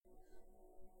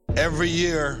Every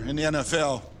year in the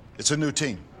NFL, it's a new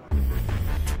team.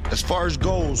 As far as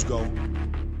goals go,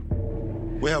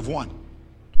 we have one.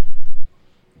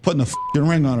 Putting a f***ing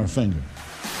ring on our finger.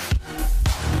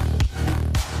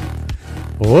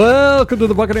 Welcome to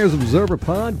the Buccaneers Observer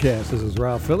Podcast. This is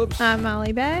Ralph Phillips. I'm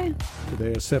Molly Bay.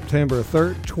 Today is September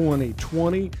 3rd,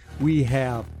 2020. We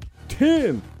have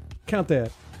 10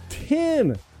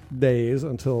 days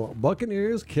until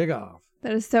Buccaneers kickoff.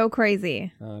 That is so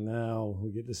crazy. Now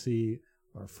we get to see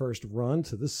our first run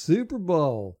to the Super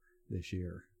Bowl this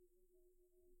year.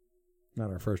 Not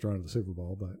our first run of the Super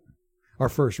Bowl, but our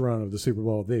first run of the Super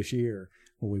Bowl this year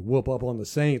when we whoop up on the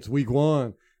Saints week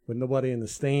 1 with nobody in the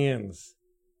stands.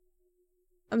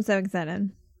 I'm so excited.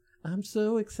 I'm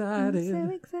so excited. I'm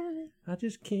so excited. I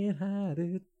just can't hide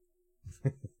it.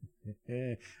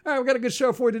 All right, we got a good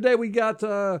show for you today. We got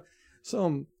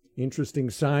some interesting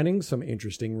signings, some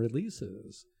interesting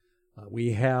releases.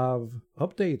 We have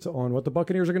updates on what the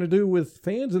Buccaneers are going to do with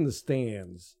fans in the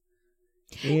stands.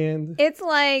 And it's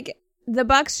like the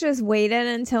Bucs just waited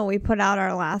until we put out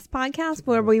our last podcast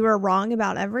where we were wrong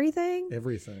about everything.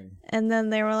 And then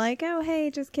they were like, oh,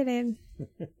 hey, just kidding.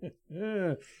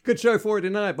 Yeah. Good show for you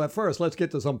tonight. But first, let's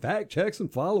get to some fact checks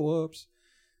and follow-ups.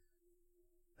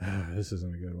 This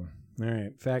isn't a good one. All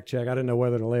right, fact check. I didn't know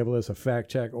whether to label this a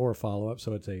fact check or a follow-up,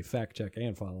 so it's a fact check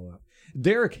and follow-up.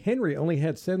 Derrick Henry only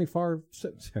had 75.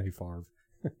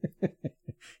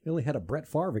 He only had a Brett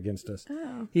Favre against us.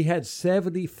 Oh. He had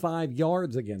 75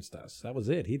 yards against us. That was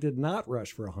it. He did not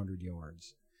rush for 100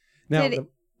 yards. Now, did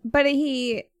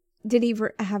he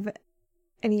have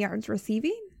any yards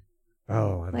receiving?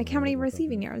 Oh, I don't know how many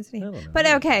receiving yards did he? I don't know. But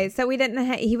okay, so we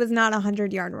didn't. He was not a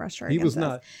 100-yard rusher. He was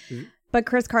against us. not. But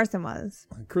Chris Carson was.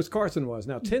 Chris Carson was.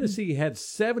 Now, Tennessee had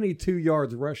 72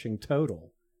 yards rushing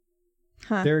total.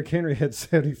 Huh. Derrick Henry had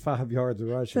 75 yards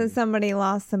rushing. So somebody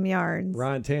lost some yards.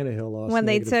 Ryan Tannehill lost when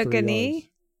they took a knee?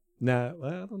 No,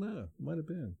 well, I don't know. Might have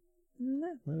been. No.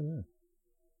 I don't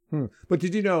know. But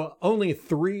did you know only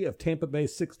 3 of Tampa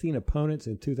Bay's 16 opponents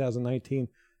in 2019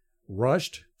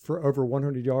 rushed for over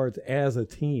 100 yards as a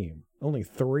team? Only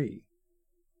 3.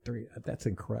 3. That's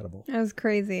incredible. That was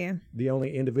crazy. The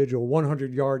only individual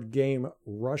 100-yard game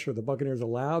rusher the Buccaneers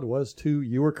allowed was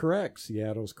you were correct,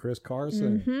 Seattle's Chris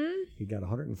Carson. Mm-hmm. He got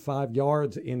 105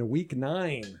 yards in week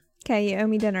 9. Okay, you owe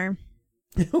me dinner.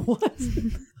 What?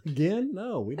 Again?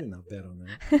 No, we did not bet on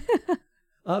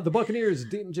that. The Buccaneers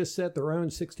didn't just set their own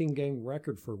 16-game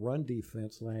record for run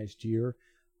defense last year.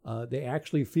 They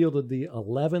actually fielded the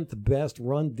 11th best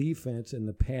run defense in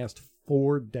the past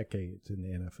 4 decades in the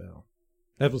NFL.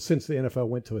 That was since the NFL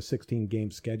went to a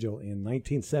 16-game schedule in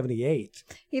 1978.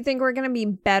 You think we're going to be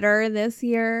better this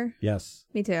year? Yes.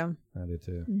 Me too. I do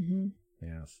too. Mm-hmm.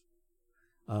 Yes.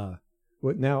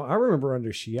 Now, I remember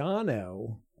under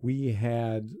Schiano, we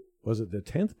had, was it the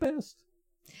 10th best?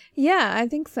 Yeah, I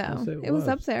think so. It was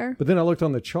up there. But then I looked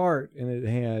on the chart, and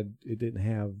it didn't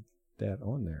have that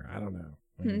on there. I don't know.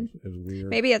 It was weird.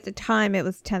 Maybe at the time it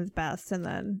was 10th best, and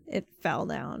then it fell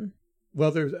down.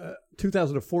 Well, there's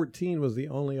 2014 was the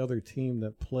only other team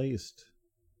that placed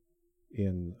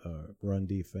in run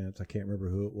defense. I can't remember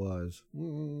who it was.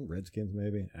 Redskins,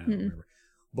 maybe. I don't remember.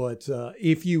 But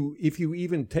if you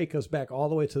even take us back all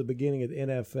the way to the beginning of the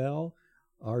NFL,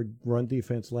 our run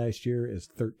defense last year is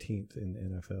 13th in the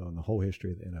NFL in the whole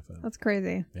history of the NFL. That's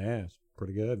crazy. Yeah, it's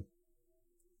pretty good.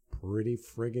 Pretty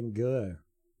friggin' good.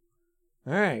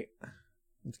 All right,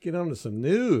 let's get on to some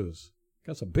news.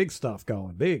 Got some big stuff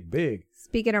going. Big.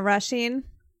 Speaking of rushing.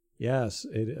 Yes.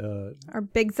 Our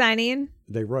big signing.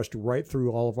 They rushed right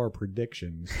through all of our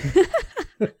predictions.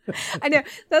 I know.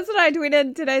 That's what I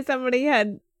tweeted today. Somebody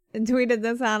had tweeted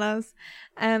this at us.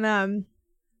 And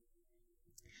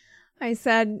I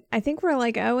said, I think we're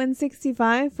like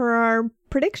 0-65 for our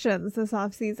predictions this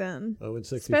offseason.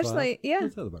 0-65? Especially, yeah.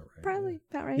 That's about right. Probably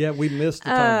about right. Yeah, we missed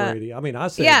the Tom Brady. I mean, I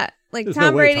said. Yeah, like Tom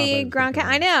no way Brady, Gronk.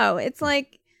 I know. It's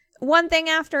like one thing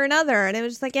after another. And it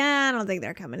was just like, I don't think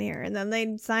they're coming here. And then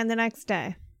they signed the next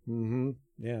day. Mm-hmm.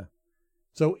 Yeah.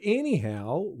 So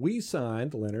anyhow, we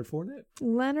signed Leonard Fournette.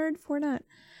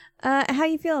 How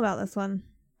you feel about this one?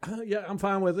 Yeah, I'm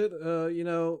fine with it.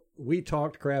 We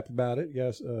talked crap about it,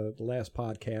 yes, the last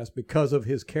podcast because of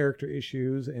his character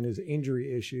issues and his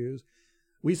injury issues.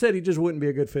 We said he just wouldn't be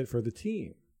a good fit for the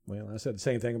team. Well, I said the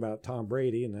same thing about Tom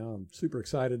Brady, and now I'm super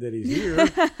excited that he's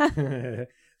here.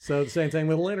 So the same thing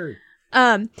with Leonard.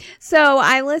 So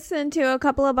I listened to a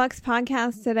couple of Bucs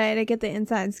podcasts today to get the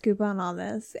inside scoop on all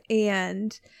this,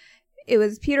 and it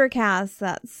was Peter Cass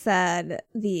that said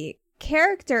the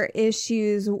character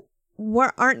issues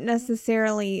aren't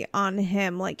necessarily on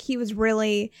him. Like, he was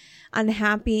really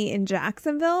unhappy in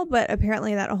Jacksonville, but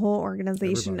apparently that whole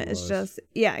organization is just,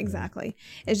 exactly.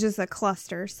 It's just a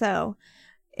cluster. So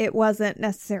it wasn't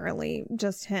necessarily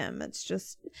just him. It's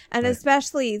just, and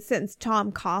especially since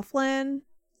Tom Coughlin,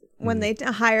 when they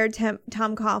hired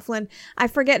Tom Coughlin, I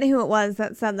forget who it was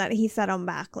that said that he set him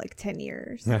back like 10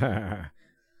 years.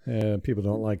 Yeah, people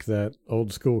don't like that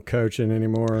old school coaching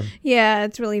anymore. Yeah,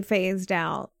 it's really phased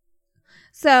out.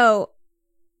 So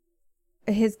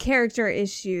his character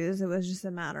issues, it was just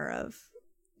a matter of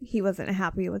he wasn't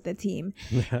happy with the team.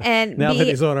 And now that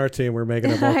he's on our team, we're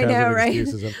making up all kinds of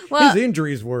excuses. Well, his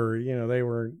injuries were, they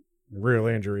were real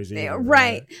injuries. Either,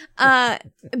 right.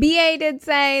 BA did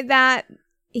say that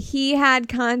he had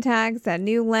contacts that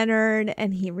knew Leonard,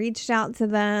 and he reached out to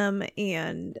them,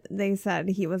 and they said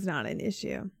he was not an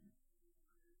issue.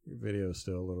 Your video is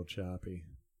still a little choppy.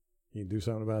 Can you do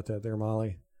something about that there,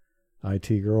 Molly? IT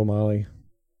girl, Molly?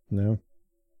 No?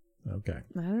 Okay.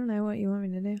 I don't know what you want me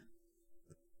to do.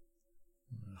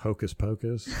 Hocus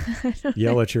pocus.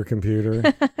 Yell at your computer.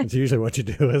 It's usually what you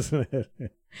do, isn't it?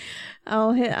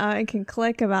 I can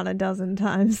click about a dozen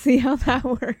times. See how that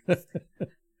works.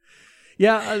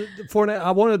 Yeah, Fournette,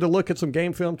 I wanted to look at some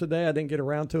game film today. I didn't get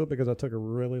around to it because I took a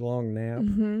really long nap.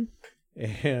 Mm-hmm.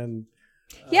 And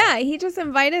he just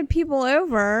invited people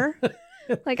over.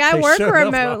 Like, I work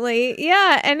remotely.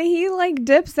 Yeah, and he like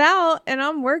dips out, and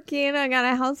I'm working. I got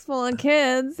a house full of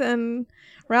kids, and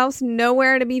Ralph's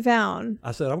nowhere to be found.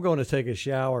 I said, I'm going to take a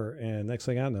shower, and next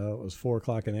thing I know, it was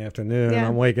 4:00 in the afternoon. Yeah.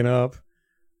 I'm waking up.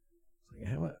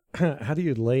 How do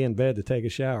you lay in bed to take a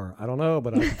shower? I don't know,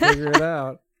 but I can figure it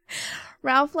out.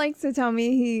 Ralph likes to tell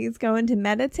me he's going to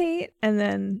meditate, and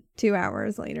then 2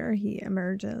 hours later he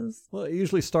emerges. Well, it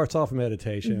usually starts off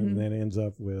meditation and then ends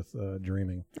up with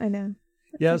dreaming. I know.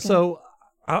 That's okay. So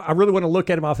I really want to look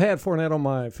at him. I've had Fournette on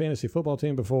my fantasy football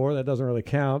team before. That doesn't really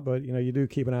count, but you do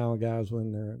keep an eye on guys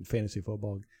when they're in fantasy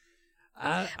football.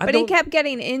 But he kept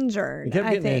getting injured. He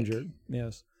kept getting injured.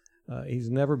 Yes,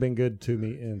 he's never been good to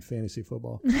me in fantasy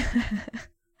football.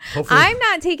 I'm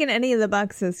not taking any of the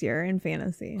Bucks this year in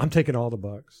fantasy. I'm taking all the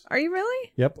Bucks. Are you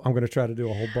really? Yep, I'm going to try to do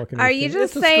a whole Buccaneers. Are you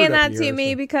just saying that to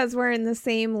me because we're in the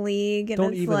same league and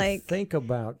don't it's even like think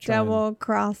about double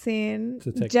crossing,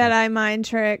 Jedi mind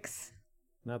tricks?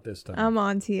 Not this time. I'm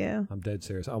on to you. I'm dead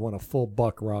serious. I want a full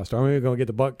Buck roster. I'm even going to get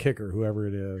the Buck kicker, whoever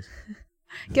it is.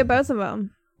 Get both of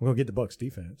them. I'm going to get the Bucks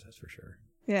defense, that's for sure.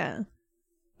 Yeah.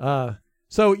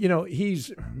 So,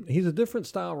 he's a different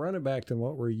style running back than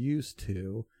what we're used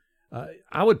to.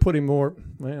 I would put him more,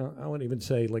 well, I wouldn't even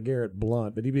say LeGarrette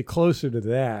Blount, but he'd be closer to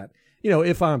that,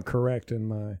 if I'm correct in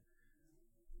my,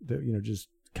 just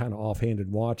kind of offhanded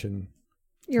watching.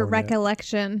 Your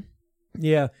recollection.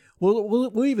 Yeah.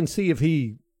 We'll even see if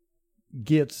he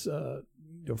gets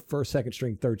first, second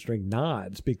string, third string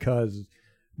nods, because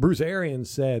Bruce Arians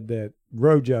said that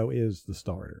Rojo is the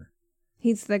starter.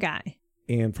 He's the guy.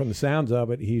 And from the sounds of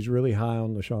it, he's really high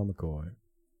on LeSean McCoy.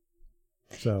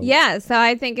 So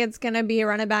I think it's going to be a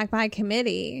running back by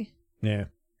committee. Yeah.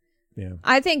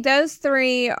 I think those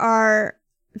three are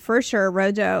for sure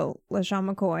Rojo, LeSean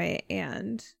McCoy,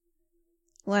 and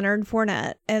Leonard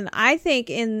Fournette. And I think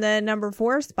in the number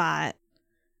 4 spot,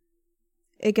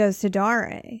 it goes to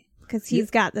Dare because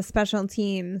he's got the special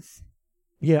teams.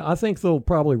 Yeah, I think they'll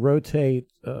probably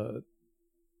rotate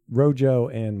Rojo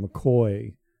and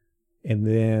McCoy, and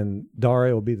then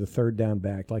Dare will be the third down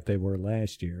back like they were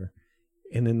last year.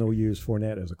 And then they'll use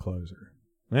Fournette as a closer.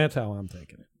 That's how I'm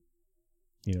thinking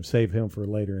it. Save him for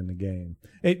later in the game.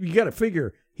 And you got to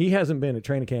figure he hasn't been at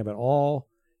training camp at all,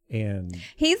 and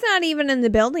he's not even in the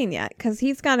building yet because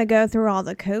he's got to go through all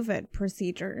the COVID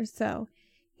procedures. So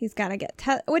he's got to get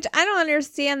tested, which I don't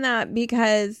understand that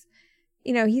because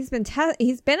he's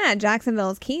been at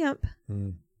Jacksonville's camp.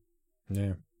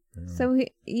 Yeah. So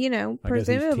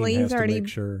presumably he's already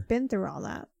been through all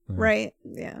that, right?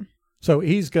 Yeah. So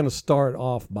he's going to start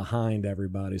off behind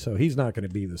everybody. So he's not going to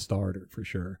be the starter for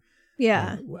sure.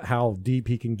 Yeah. How deep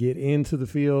he can get into the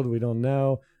field, we don't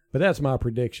know. But that's my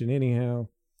prediction anyhow.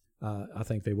 I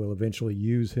think they will eventually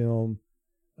use him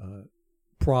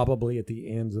probably at the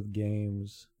ends of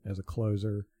games as a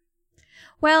closer.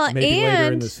 Well, maybe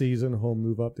later in the season he'll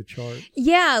move up the charts.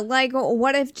 Yeah, like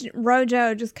what if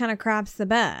Rojo just kind of craps the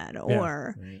bed,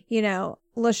 or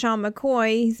LeSean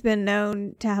McCoy, he's been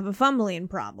known to have a fumbling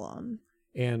problem.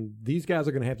 And these guys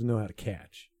are going to have to know how to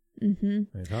catch.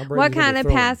 Mm-hmm. What kind of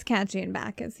pass catching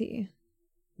back is he?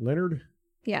 Leonard?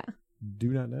 Yeah. Do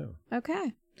not know.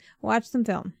 Okay. Watch some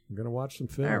film. I'm going to watch some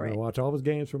film. All right. I'm going to watch all of his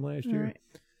games from last year.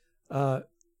 Right.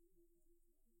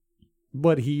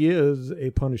 But he is a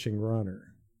punishing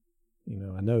runner.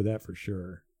 I know that for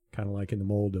sure. Kind of like in the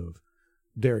mold of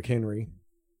Derrick Henry.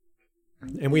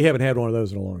 And we haven't had one of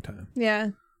those in a long time. Yeah.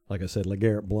 Like I said,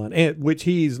 LeGarrette Blount, which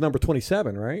he's number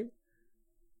 27, right?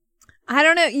 I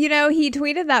don't know. He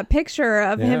tweeted that picture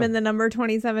of him in the number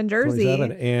 27 jersey.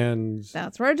 27, and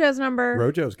that's Rojo's number.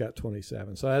 Rojo's got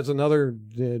 27. So that's another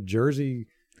jersey.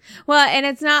 Well, and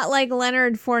it's not like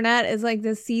Leonard Fournette is like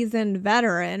the seasoned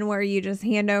veteran where you just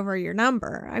hand over your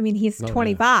number. I mean, he's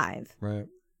 25. Yeah. Right.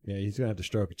 Yeah, he's going to have to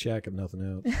stroke a check if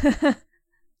nothing else.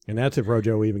 And that's if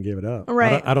Rojo even give it up.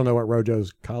 Right. I don't know what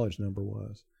Rojo's college number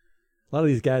was. A lot of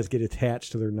these guys get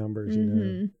attached to their numbers,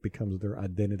 becomes their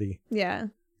identity. Yeah.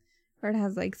 Or it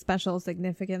has like special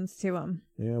significance to them.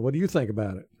 Yeah. What do you think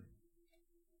about it?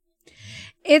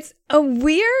 It's a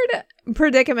weird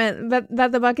predicament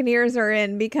that the Buccaneers are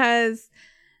in because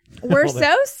we're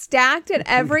so stacked at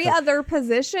every other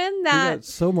position that we got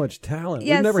so much talent.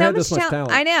 Yeah, We've never had this much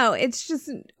talent. I know. It's just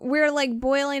we're like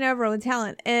boiling over with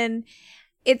talent, and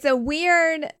it's a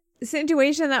weird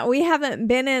situation that we haven't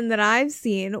been in that I've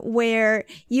seen where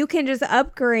you can just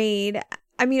upgrade.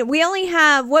 I mean, we only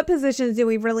have what positions do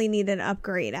we really need an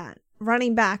upgrade at?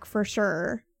 Running back for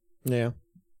sure. Yeah.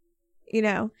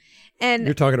 And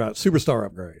you're talking about superstar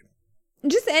upgrade.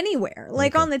 Just anywhere,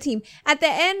 like on the team. At the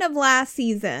end of last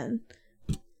season,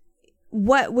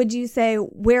 what would you say,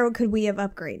 where could we have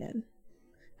upgraded?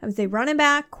 I would say running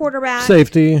back, quarterback.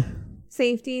 Safety.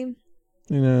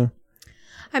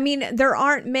 I mean, there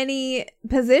aren't many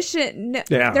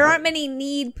there aren't many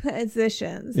need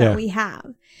positions that we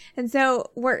have. And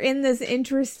so we're in this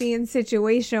interesting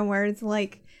situation where it's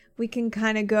like we can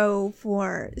kind of go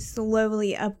for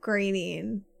slowly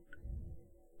upgrading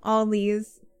all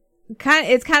these.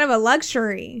 It's kind of a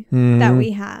luxury that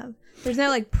we have. There's no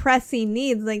like pressing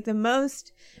needs. Like the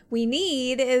most we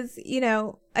need is,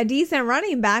 a decent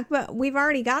running back, but we've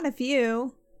already got a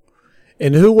few.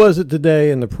 And who was it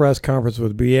today in the press conference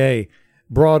with BA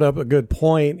brought up a good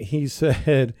point. He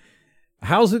said,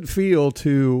 how's it feel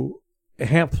to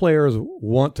have players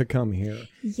want to come here?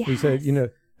 Yes. He said,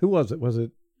 who was it? Was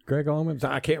it Greg Allman?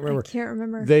 I can't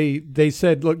remember. They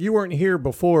said, look, you weren't here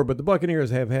before, but the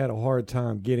Buccaneers have had a hard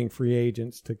time getting free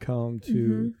agents to come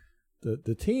to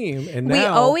the team. And now we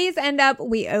always end up,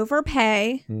 we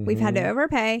overpay. We've had to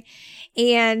overpay.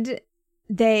 And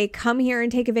they come here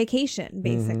and take a vacation,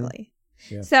 basically.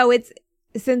 Yeah. So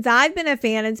since I've been a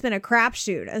fan, it's been a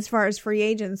crapshoot as far as free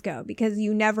agents go because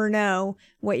you never know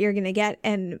what you're going to get.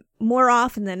 And more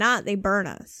often than not, they burn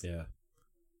us. Yeah.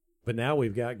 But now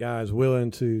we've got guys willing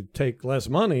to take less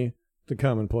money to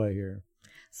come and play here.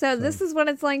 So this is what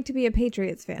it's like to be a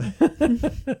Patriots fan.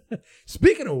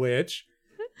 Speaking of which,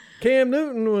 Cam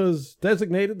Newton was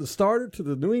designated the starter to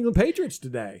the New England Patriots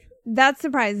today. That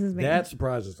surprises me. That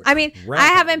surprises me. I mean, I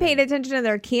haven't paid attention to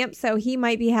their camp, so he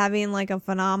might be having like a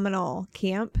phenomenal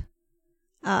camp.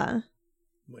 Well,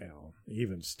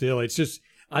 even still, it's just,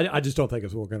 I just don't think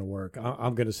it's going to work.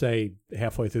 I'm going to say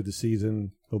halfway through the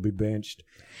season, he'll be benched.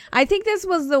 I think this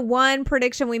was the one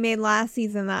prediction we made last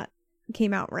season that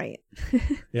came out right.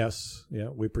 Yes. Yeah.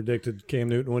 We predicted Cam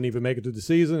Newton wouldn't even make it through the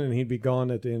season and he'd be gone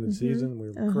at the end of the season.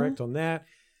 We were correct on that.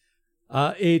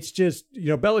 It's just,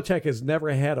 Belichick has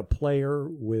never had a player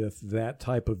with that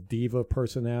type of diva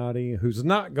personality who's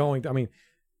not going to,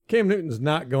 Cam Newton's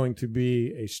not going to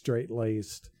be a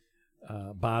straight-laced,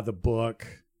 by the book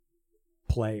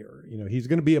player. He's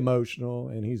going to be emotional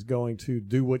and he's going to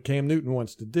do what Cam Newton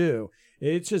wants to do.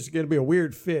 It's just going to be a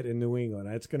weird fit in New England.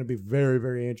 It's going to be very,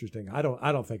 very interesting. I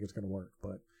don't think it's going to work,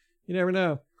 but you never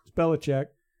know. It's Belichick.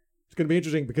 It's going to be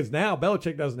interesting because now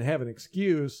Belichick doesn't have an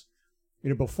excuse.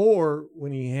 Before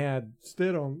when he had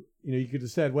Stidham, you could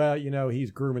have said, well,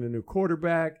 he's grooming a new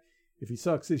quarterback. If he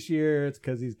sucks this year, it's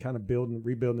because he's kind of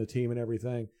rebuilding the team and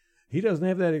everything. He doesn't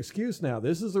have that excuse now.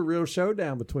 This is a real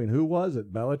showdown between who was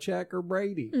it, Belichick or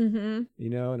Brady? And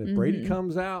if Brady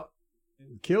comes out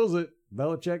and kills it,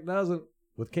 Belichick doesn't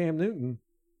with Cam Newton,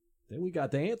 then we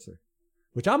got the answer,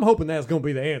 which I'm hoping that's going to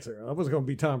be the answer. I was going to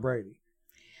be Tom Brady.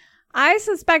 I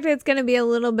suspect it's going to be a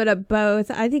little bit of both.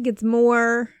 I think it's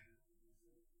more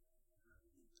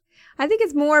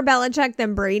Belichick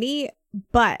than Brady,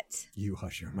 but... You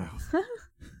hush your mouth.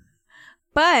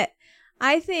 But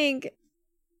I think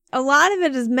a lot of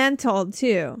it is mental,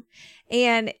 too.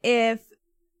 And if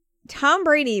Tom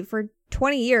Brady, for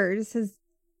 20 years, has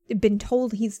been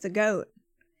told he's the GOAT,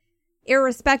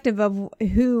 irrespective of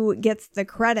who gets the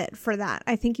credit for that,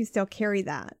 I think you still carry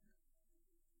that.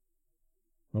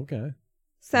 Okay.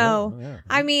 So, yeah.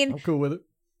 I'm cool with it.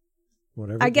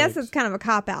 Whatever. I guess it's kind of a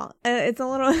cop-out. It's a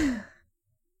little...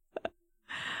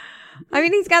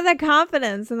 he's got that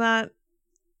confidence and that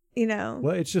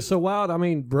Well, it's just so wild. I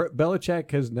mean,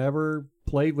 Belichick has never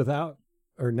played without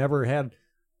or never had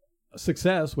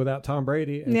success without Tom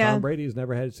Brady, and Tom Brady has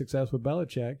never had success with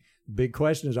Belichick. Big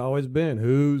question has always been,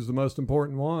 who's the most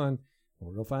important one?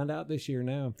 We're going to find out this year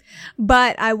now.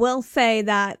 But I will say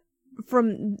that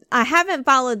I haven't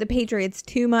followed the Patriots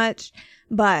too much,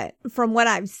 but from what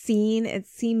I've seen, it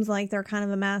seems like they're kind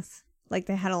of a mess. Like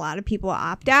they had a lot of people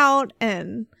opt out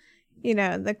and,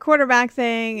 the quarterback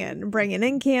thing and bringing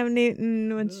in Cam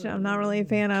Newton, which I'm not really a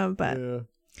fan of, but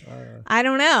I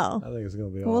don't know. I think it's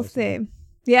going to be We'll awesome. see.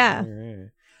 Yeah.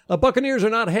 Buccaneers are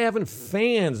not having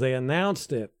fans. They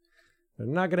announced it. They're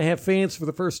not going to have fans for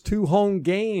the first 2 home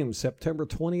games, September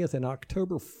 20th and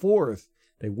October 4th.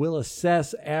 They will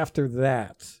assess after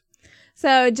that.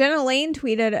 So Jenna Lane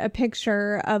tweeted a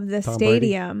picture of the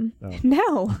stadium. Oh.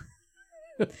 No.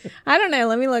 I don't know.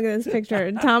 Let me look at this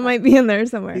picture. Tom might be in there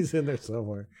somewhere. He's in there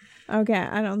somewhere. Okay,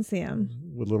 I don't see him.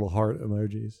 With little heart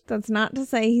emojis. That's not to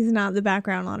say he's not the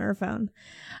background on her phone.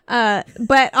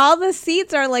 But all the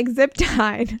seats are like zip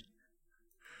tied.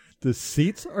 The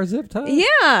seats are zip tied?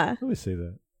 Yeah. Let me see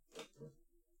that.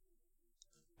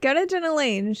 Go to Jenna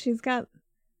Lane. She's got...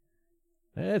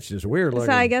 That's just weird looking.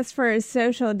 So I guess for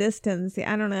social distance,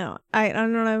 I don't know. I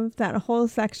don't know if that whole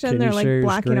section they're like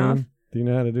blocking off. Do you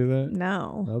know how to do that?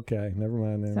 No. Okay, never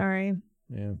mind then. Sorry.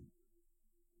 Yeah.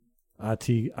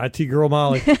 IT girl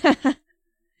Molly.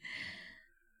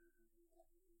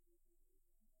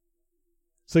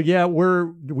 So yeah,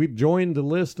 we've joined the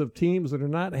list of teams that are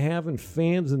not having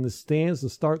fans in the stands to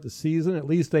start the season. At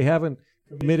least they haven't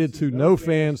committed to no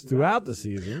fans throughout the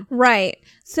season. Right.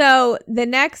 So the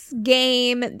next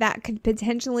game that could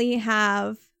potentially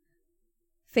have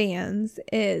fans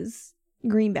is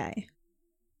Green Bay.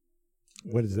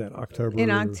 What is that? October? In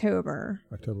October.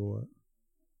 October what?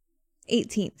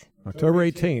 18th. October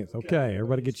 18th. Okay.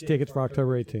 Everybody get your tickets for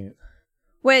October 18th.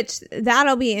 Which,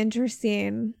 that'll be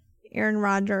interesting. Aaron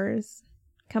Rodgers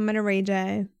coming to Ray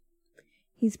J.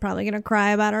 He's probably going to cry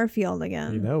about our field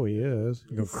again. You know he is.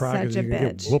 He's going to cry because Such he's a going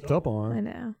to bitch. get whooped up on. I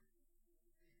know.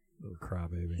 Little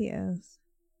crybaby. He is.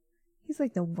 He's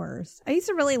like the worst. I used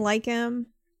to really like him.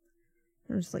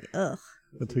 I'm just like, ugh.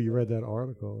 Until you read that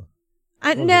article.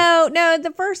 No.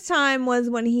 The first time was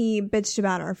when he bitched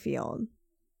about our field.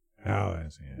 Oh, I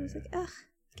see. I was like, ugh,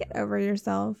 get over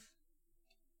yourself.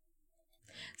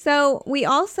 So we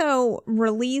also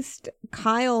released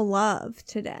Kyle Love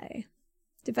today.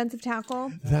 Defensive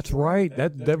tackle. That's right.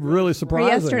 That really surprised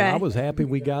me. Yesterday. I was happy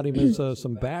we got him as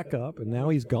some backup, and now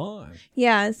he's gone.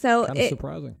 Yeah, so Kind of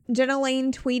surprising. Jenna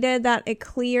Lane tweeted that it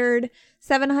cleared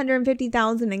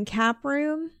 $750,000 in cap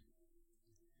room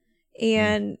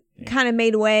and kind of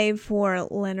made way for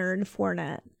Leonard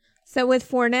Fournette. So with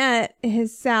Fournette,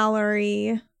 his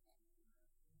salary...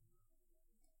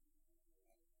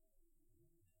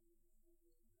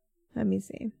 Let me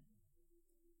see.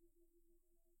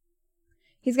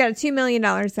 He's got a $2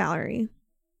 million salary.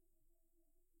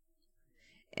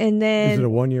 And then... Is it a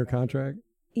 1-year contract?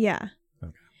 Yeah.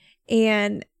 Okay.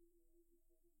 And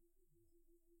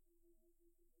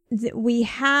we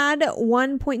had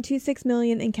 $1.26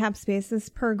 million in cap space. This is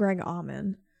per Greg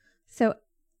Allman. So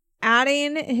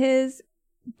adding his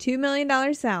 $2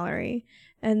 million salary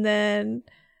and then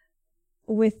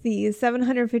with the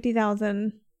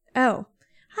 $750,000... Oh,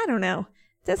 I don't know.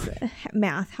 This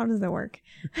math, how does that work?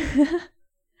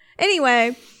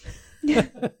 Anyway,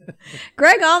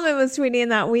 Greg Allman was tweeting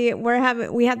that we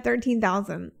had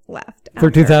 $13,000 left.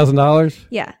 $13,000?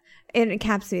 Yeah, in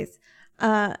cap space.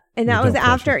 And that was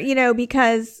after,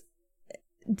 because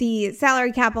the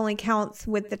salary cap only counts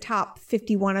with the top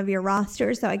 51 of your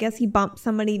roster. So I guess he bumped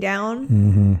somebody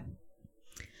down.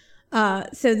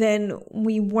 Mm-hmm. So then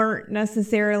we weren't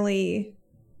necessarily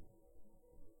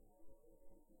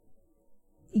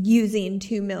using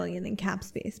 $2 million in cap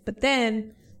space. But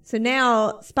then, so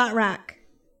now Spot Rack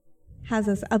has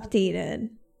us updated.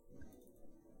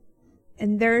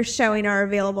 And they're showing our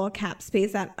available cap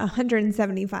space at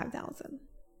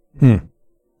 $175,000.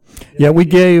 Yeah, we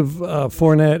gave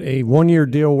Fournette a 1-year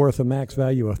deal worth a max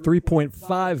value of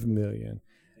 $3.5 million.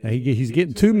 Now he's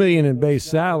getting $2 million in base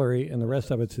salary, and the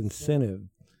rest of it's incentive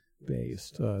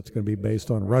based. It's going to be based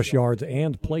on rush yards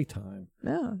and play time.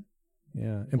 Oh.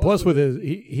 Yeah, and plus with his,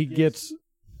 he gets.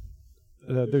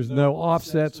 There's no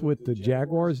offsets with the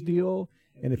Jaguars deal,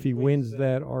 and if he wins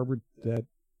that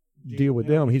deal with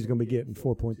them, he's going to be getting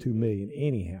 $4.2 million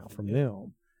anyhow from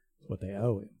them. That's what they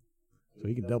owe him, so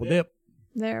he can double dip.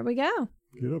 There we go.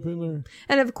 Get up in there.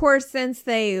 And of course, since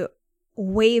they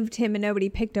waived him and nobody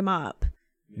picked him up,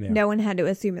 no one had to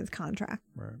assume his contract.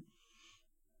 Right.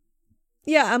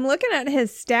 Yeah, I'm looking at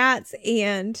his stats,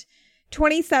 and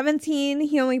 2017,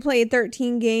 he only played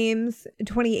 13 games.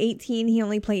 2018, he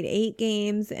only played 8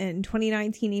 games. And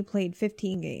 2019, he played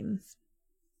 15 games.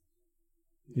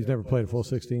 He's never played a full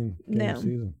 16 game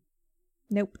season.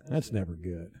 Nope. That's never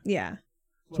good. Yeah.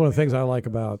 It's one of the things I like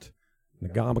about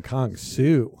Ndamukong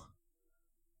Suh.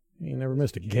 He never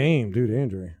missed a game due to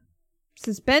injury.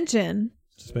 Suspension.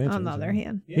 On the yeah. other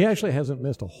hand. He actually hasn't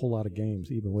missed a whole lot of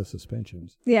games, even with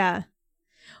suspensions. Yeah.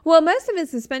 Well, most of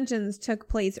his suspensions took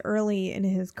place early in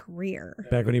his career.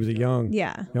 Back when he was a young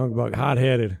buck,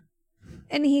 hot-headed.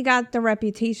 And he got the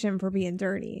reputation for being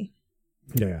dirty.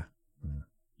 Yeah.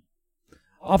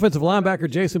 Offensive linebacker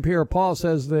Jason Pierre-Paul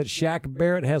says that Shaq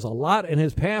Barrett has a lot in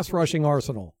his pass rushing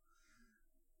arsenal.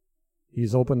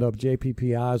 He's opened up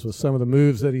JPP eyes with some of the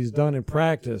moves that he's done in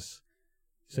practice.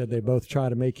 He said they both try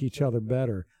to make each other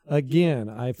better. Again,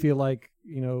 I feel like,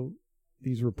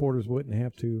 these reporters wouldn't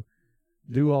have to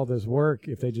do all this work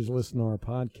if they just listen to our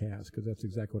podcast, because that's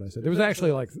exactly what I said. There was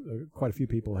actually quite a few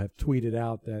people have tweeted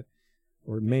out that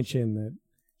or mentioned that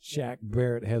Shaq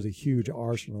Barrett has a huge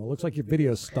arsenal. It looks like your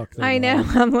video's stuck there. I know.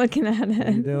 I'm looking at it. What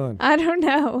are you doing? I don't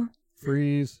know.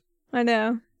 Freeze. I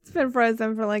know. It's been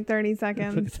frozen for like 30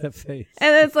 seconds. Look at that face.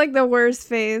 And it's like the worst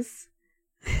face.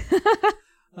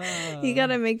 You got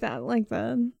to make that like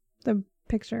the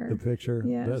picture. The picture.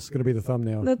 Yeah. That's going to be the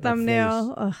thumbnail. The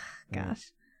thumbnail. Oh,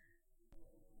 gosh.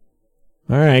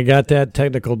 All right. Got that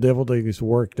technical difficulties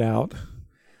worked out.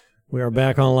 We are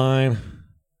back online.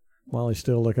 Molly's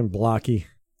still looking blocky.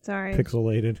 Sorry.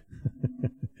 Pixelated.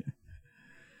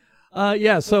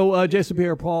 So Jason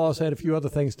Pierre-Paul had a few other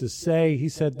things to say. He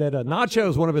said that Nacho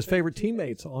is one of his favorite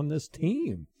teammates on this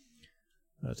team.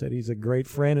 Said he's a great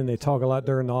friend, and they talk a lot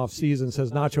during the offseason.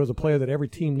 Says Nacho is a player that every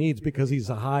team needs because he's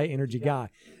a high-energy guy.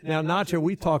 Now, Nacho,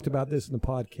 we talked about this in the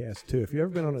podcast, too. If you've ever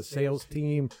been on a sales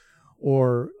team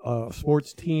or a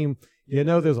sports team,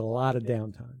 there's a lot of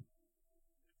downtime.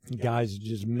 Guys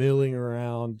just milling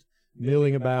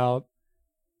about,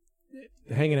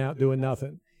 hanging out, doing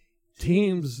nothing.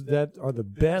 Teams that are the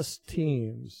best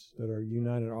teams that are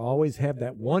united always have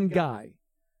that one guy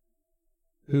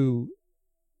who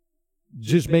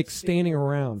just makes standing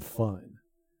around fun.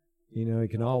 He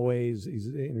can always, he's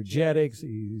energetic,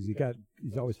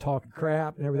 he's always talking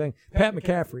crap and everything. Pat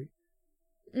McCaffrey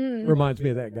reminds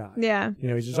me of that guy. Yeah.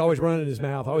 He's just always running his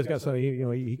mouth, always got something,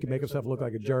 he can make himself look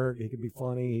like a jerk, he can be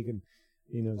funny, he can,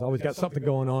 he's always got something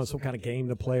going on, some kind of game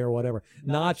to play or whatever.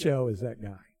 Nacho is that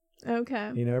guy.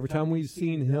 Okay. Every time we've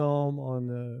seen him on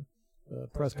the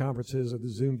press conferences or the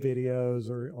Zoom videos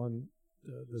or on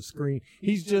the screen,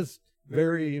 he's just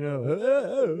very,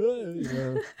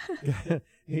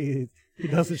 he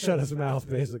doesn't shut his mouth,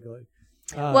 basically.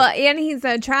 And he's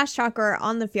a trash talker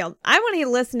on the field. I want to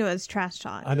listen to his trash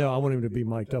talk. I know. I want him to be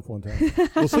mic'd up one time.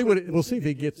 We'll see if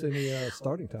he gets any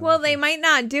starting time. Well, they might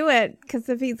not do it because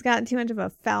if he's got too much of a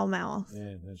foul mouth.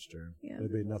 Yeah, that's true. Yeah.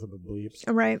 There'd be nothing but bleeps.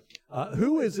 Right.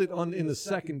 Who is it in the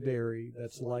secondary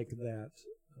that's like that?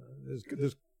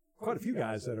 There's quite a few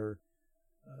guys that are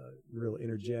real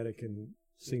energetic and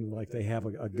seem like they have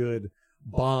a good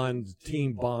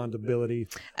team bond ability.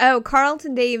 Oh,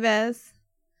 Carlton Davis.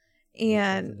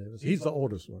 And he's the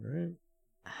oldest one, right?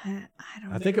 I don't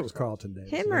know. I think it was Carlton Davis.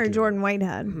 Him or Jordan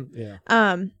Whitehead. Yeah.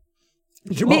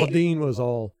 Jamal Dean was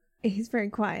all. He's very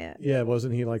quiet. Yeah,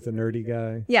 wasn't he like the nerdy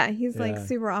guy? Yeah, he's like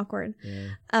super awkward.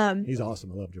 Yeah. He's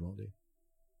awesome. I love Jamal Dean.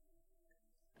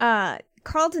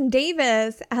 Carlton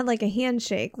Davis had like a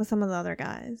handshake with some of the other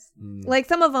guys. Like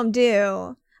some of them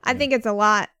do. I think it's a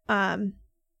lot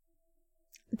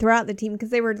throughout the team because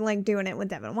they were like doing it with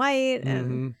Devin White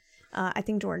and I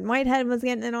think Jordan Whitehead was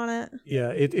getting in on it. Yeah,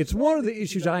 it's one of the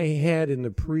issues I had in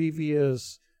the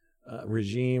previous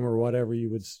regime or whatever you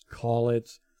would call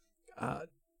it.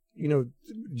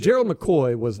 Gerald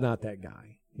McCoy was not that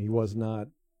guy. He was not,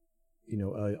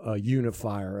 a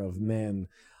unifier of men.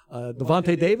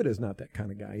 Levante David is not that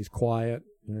kind of guy. He's quiet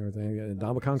and everything. And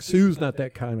Ndamukong Suh's not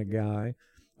that kind of guy.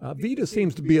 Vita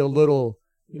seems to be a little,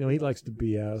 he likes to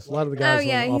BS. A lot of the guys on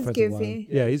the offensive he's goofy. line.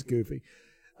 Yeah, he's goofy.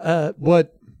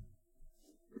 But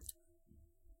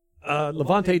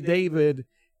Levante David,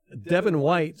 Devin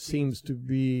White seems to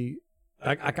be,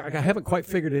 I haven't quite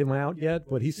figured him out yet,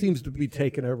 but he seems to be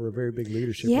taking over a very big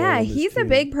leadership role. Yeah, he's a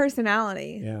big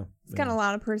personality. Yeah. He's got a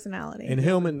lot of personality. And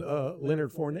him and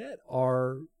Leonard Fournette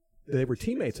they were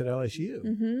teammates at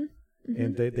LSU.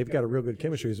 And they've got a real good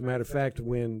chemistry. As a matter of fact,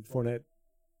 when Fournette,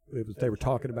 they were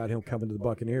talking about him coming to the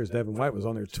Buccaneers, Devin White was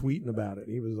on there tweeting about it.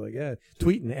 He was like,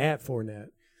 tweeting at Fournette.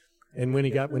 And when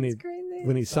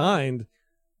he signed,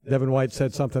 Devin White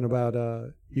said something about,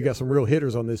 you got some real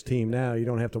hitters on this team now. You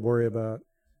don't have to worry about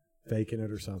faking it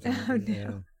or something. Oh,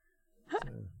 no.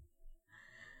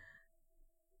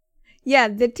 Yeah,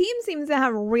 the team seems to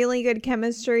have really good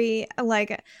chemistry.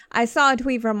 Like, I saw a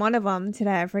tweet from one of them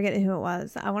today. I forget who it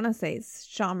was. I want to say it's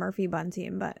Sean Murphy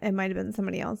Bunting, but it might have been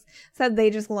somebody else. Said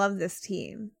they just love this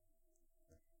team.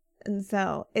 And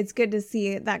so it's good to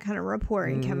see that kind of rapport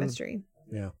and chemistry.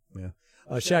 Yeah.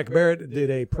 Shaq Barrett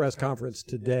did a press conference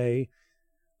today.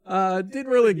 Didn't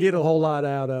really get a whole lot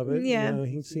out of it. Yeah.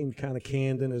 He seemed kind of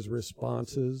canned in his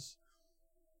responses.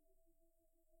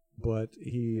 But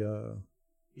he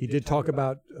did talk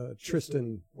about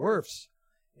Tristan Wirfs,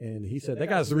 and he said that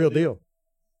guy's the real deal.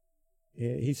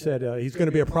 He said he's going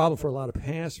to be a problem for a lot of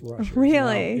pass rushers.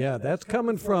 Really? Now, yeah, that's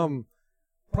coming from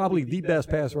probably the best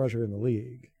pass rusher in the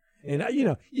league. And you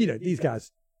know, these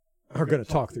guys are going to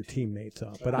talk their teammates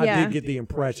up. But I did get the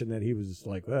impression that he was just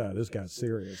like, "Oh, this guy's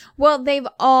serious." Well, they've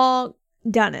all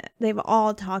done it. They've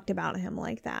all talked about him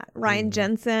like that. Ryan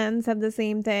Jensen said the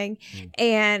same thing.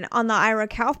 And on the Ira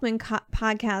Kaufman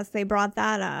podcast, they brought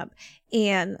that up.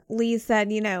 And Lee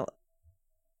said, you know,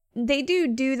 they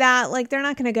do that. Like, they're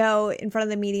not going to go in front of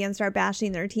the media and start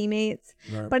bashing their teammates.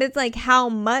 Right. But it's like, how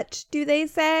much do they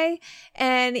say?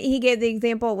 And he gave the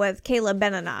example with Caleb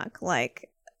Benenoch. Like,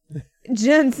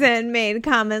 Jensen made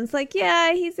comments like,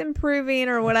 yeah, he's improving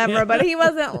or whatever, but it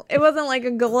wasn't like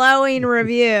a glowing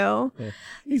review. Yeah.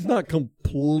 He's not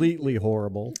completely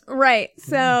horrible. Right.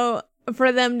 So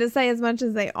for them to say as much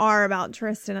as they are about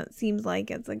Tristan, it seems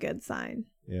like it's a good sign.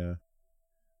 Yeah.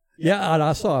 Yeah, and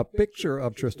I saw a picture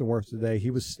of Tristan Wirfs today. He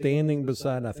was standing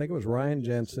beside, I think it was Ryan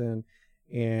Jensen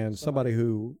and somebody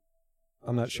who,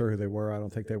 I'm not sure who they were. I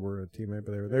don't think they were a teammate,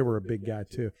 but they were a big guy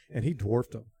too. And he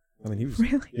dwarfed him. I mean, he was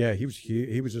really? Yeah, he was huge.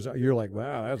 He was just, you're like,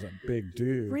 wow, that's a big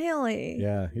dude. Really?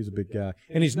 Yeah, he's a big guy.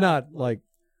 And he's not like,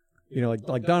 you know,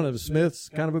 like Donovan Smith's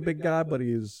kind of a big guy, but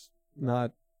he's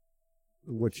not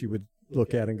what you would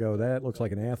look at and go, that looks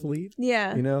like an athlete.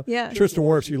 Yeah. You know? Yeah. Tristan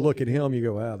Wirfs, you look at him, you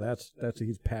go, wow, that's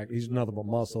he's packed. He's nothing but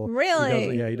muscle.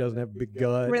 Really? He doesn't have a big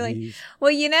gut. Really?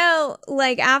 Well, you know,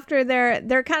 like after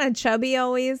they're kind of chubby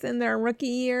always in their rookie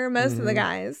year, most of the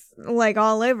guys, like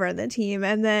all over the team.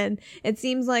 And then it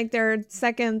seems like their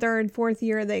second, third, fourth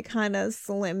year, they kind of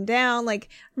slim down. Like,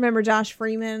 remember Josh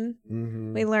Freeman?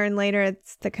 We learned later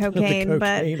it's the cocaine,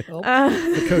 the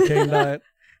cocaine diet.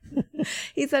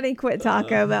 He said he quit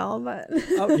Taco Bell, but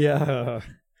oh yeah.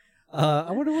 I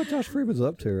wonder what Josh Freeman's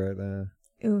up to right now.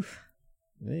 Oof.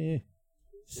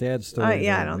 Sad story.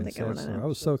 Yeah, I don't think I want to know. I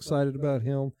was so excited about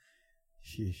him.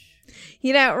 Sheesh.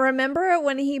 You know, remember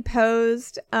when he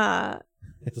posed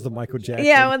it's the Michael Jackson.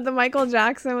 Yeah, with the Michael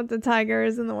Jackson with the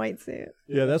tigers and the white suit.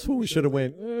 Yeah, that's what we should have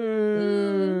went.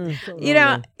 You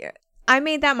know, I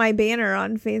made that my banner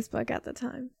on Facebook at the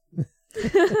time.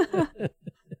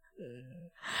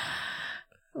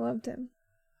 Loved him.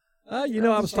 You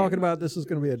know, I was talking about this is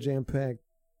going to be a jam-packed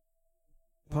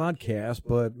podcast,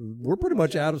 but we're pretty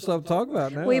much out of stuff to talk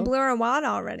about now. We blew our wad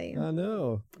already. I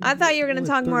know. I thought you were going to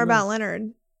talk more about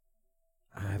Leonard.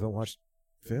 I haven't watched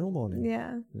film on him.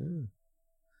 Yeah.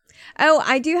 Oh,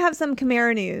 I do have some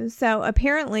Kamara news. So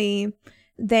apparently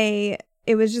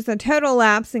it was just a total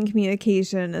lapse in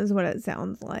communication is what it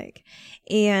sounds like.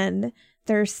 And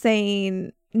they're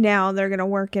saying now they're going to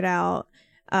work it out.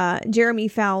 Jeremy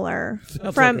Fowler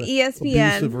from like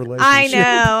ESPN. I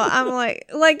know. I'm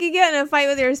like you get in a fight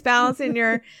with your spouse and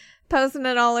you're posting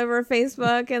it all over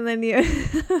Facebook, and then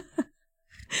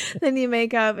you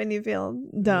make up and you feel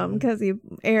dumb because you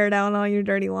aired out all your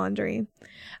dirty laundry.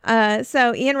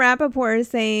 So Ian Rappaport is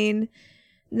saying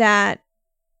that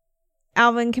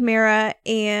Alvin Kamara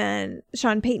and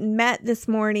Sean Payton met this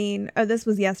morning. Oh, this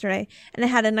was yesterday. And they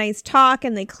had a nice talk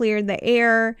and they cleared the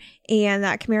air, and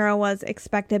that Kamara was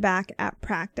expected back at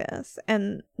practice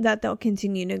and that they'll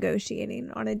continue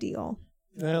negotiating on a deal.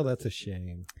 Well, that's a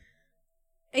shame.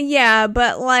 Yeah,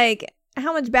 but like,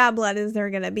 how much bad blood is there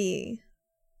going to be?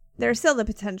 There's still the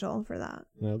potential for that,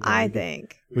 I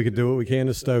think. We could do what we can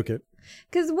to stoke it.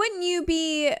 Because wouldn't you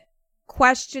be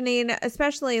questioning,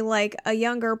 especially like a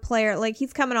younger player, like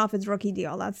he's coming off his rookie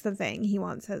deal. That's the thing. He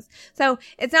wants his. So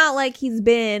it's not like he's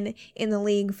been in the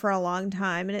league for a long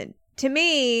time. And to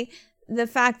me, the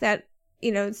fact that,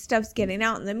 you know, stuff's getting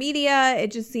out in the media,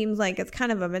 it just seems like it's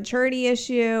kind of a maturity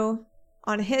issue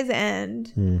on his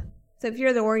end. So if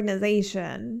you're the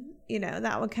organization, you know,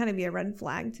 that would kind of be a red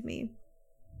flag to me.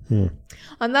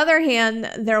 On the other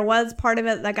hand, there was part of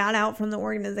it that got out from the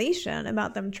organization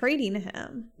about them trading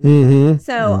him.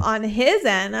 So on his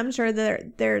end, I'm sure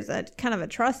there's a kind of a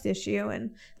trust issue,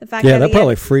 and the fact that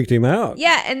probably freaked him out.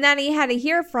 Yeah, and then he had to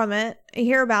hear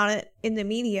about it in the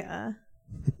media,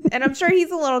 and I'm sure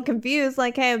he's a little confused.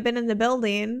 Like, hey, I've been in the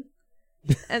building,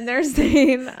 And they're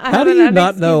saying, how do you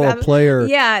not know a player is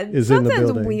in the building?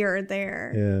 Something's weird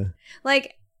there. Yeah.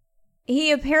 Like,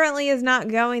 he apparently is not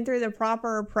going through the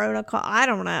proper protocol. I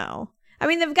don't know. I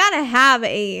mean, they've got to have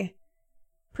a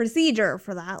procedure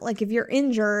for that. Like, if you're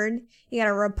injured, you got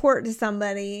to report to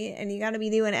somebody and you got to be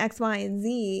doing X, Y, and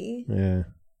Z. Yeah.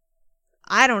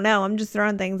 I don't know. I'm just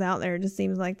throwing things out there. It just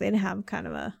seems like they'd have kind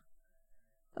of a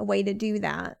way to do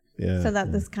that so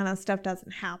that this kind of stuff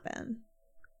doesn't happen.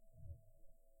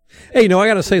 Hey, I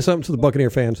got to say something to the Buccaneer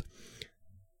fans.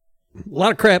 A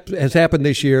lot of crap has happened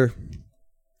this year.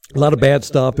 A lot of bad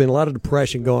stuff and a lot of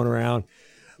depression going around.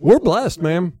 We're blessed,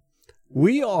 man.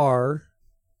 We have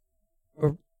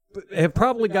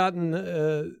probably gotten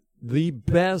the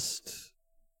best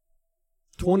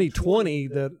 2020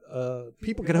 that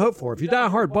people could hope for. If you're a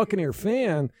diehard Buccaneer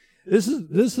fan, this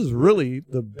is really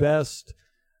the best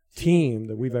team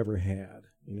that we've ever had,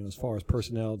 as far as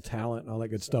personnel, talent, and all that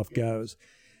good stuff goes.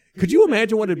 Could you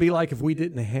imagine what it'd be like if we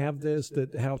didn't have this,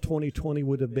 how 2020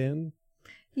 would have been?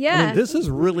 Yeah. I mean, this has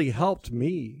really helped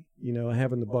me,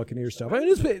 having the Buccaneer stuff. I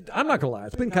mean, I'm not going to lie.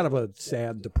 It's been kind of a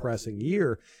sad, depressing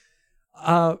year.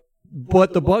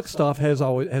 But the Buck stuff has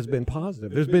been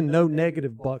positive. There's been no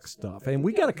negative Buck stuff. And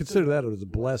we got to consider that as a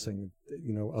blessing,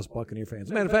 us Buccaneer fans.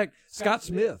 As a matter of fact, Scott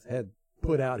Smith had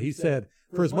put out, he said,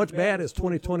 for as much bad as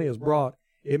 2020 has brought,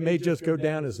 it may just go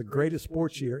down as the greatest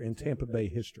sports year in Tampa Bay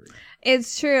history.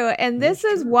 It's true. And this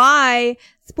is why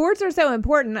sports are so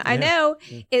important. I know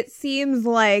it seems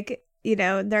like,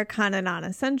 they're kind of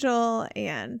non-essential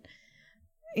and,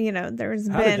 there's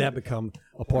How did that become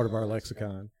a part of our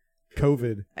lexicon?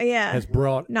 COVID has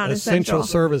brought essential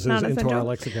services into our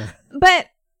lexicon. But,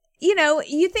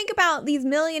 you think about these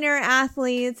millionaire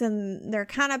athletes and they're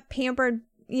kind of pampered,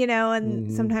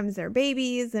 and sometimes they're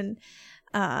babies and,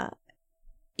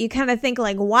 you kind of think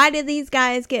like, why did these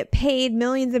guys get paid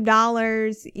millions of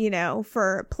dollars,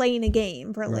 for playing a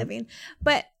game for a living?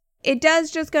 But it does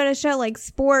just go to show like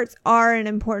sports are an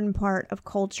important part of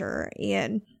culture.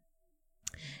 And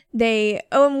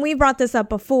and we brought this up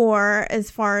before as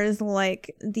far as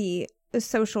like the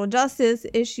social justice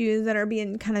issues that are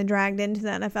being kind of dragged into the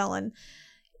NFL. And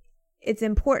it's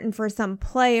important for some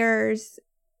players,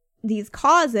 these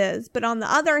causes, but on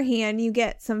the other hand, you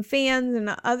get some fans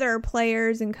and other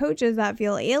players and coaches that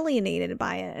feel alienated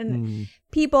by it. And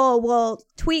people will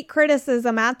tweet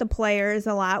criticism at the players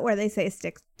a lot where they say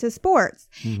stick to sports.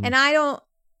 And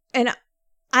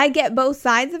I get both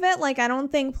sides of it. Like, I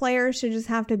don't think players should just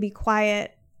have to be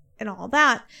quiet and all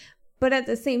that. But at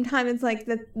the same time, it's like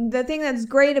the thing that's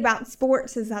great about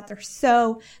sports is that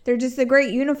they're just a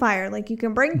great unifier. Like, you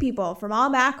can bring people from all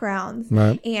backgrounds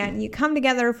and you come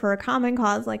together for a common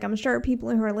cause. Like, I'm sure people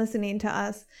who are listening to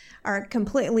us are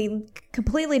completely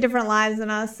different lives than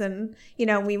us. And,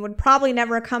 we would probably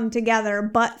never come together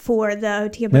but for the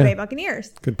Tampa Bay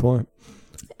Buccaneers. Good point.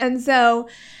 And so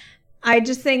I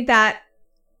just think that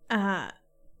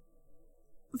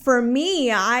for me,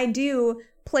 I do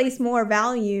place more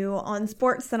value on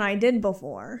sports than I did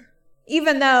before.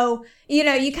 Even though,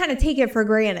 you kind of take it for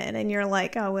granted and you're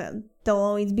like, oh, well, they'll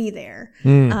always be there.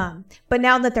 But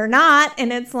now that they're not,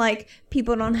 and it's like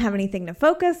people don't have anything to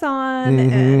focus on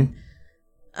and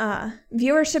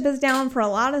viewership is down for a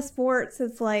lot of sports.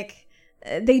 It's like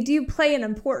they do play an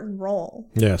important role.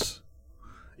 Yes,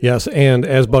 and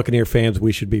as Buccaneer fans,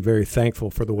 we should be very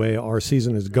thankful for the way our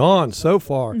season has gone so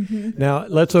far. Now,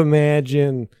 let's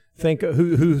imagine, think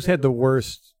who's had the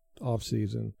worst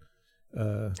offseason.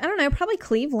 I don't know, probably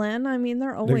Cleveland. I mean,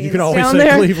 they're always you can always down say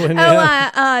there. Cleveland.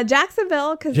 Yeah.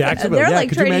 Jacksonville, because they're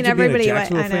like trading everybody away.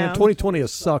 I know. 2020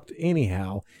 has sucked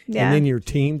anyhow, and then your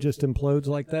team just implodes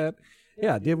like that.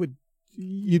 Yeah,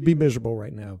 you'd be miserable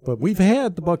right now. But we've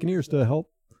had the Buccaneers to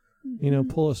help,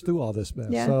 pull us through all this mess.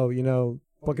 Yeah. So,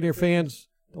 Buccaneer fans,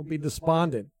 don't be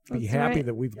despondent. Be happy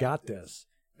that we've got this.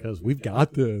 Because we've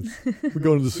got this. We're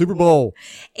going to the Super Bowl.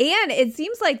 And it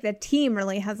seems like the team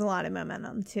really has a lot of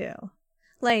momentum, too.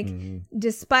 Like,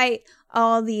 despite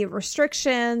all the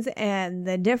restrictions and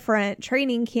the different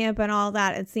training camp and all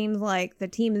that, it seems like the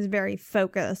team is very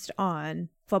focused on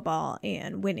football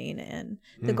and winning and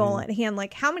the goal at hand.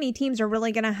 Like, how many teams are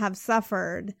really going to have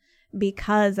suffered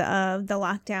because of the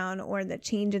lockdown or the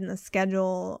change in the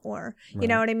schedule or, you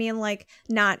know what I mean? Like,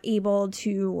 not able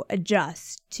to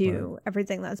adjust to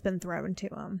everything that's been thrown to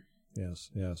them.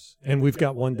 Yes. And we've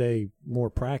got one day more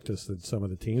practice than some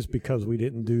of the teams because we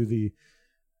didn't do the,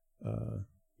 a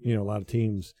lot of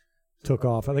teams took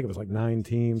off. I think it was like 9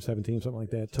 teams, 7 teams, something like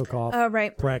that, took off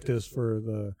practice for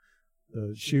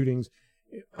the shootings.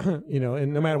 And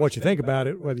no matter what you think about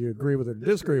it, whether you agree with it or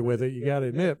disagree with it, you got to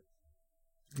admit,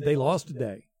 they lost a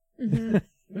day.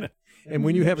 And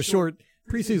when you have a short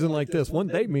preseason like this, one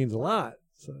day means a lot.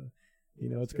 So,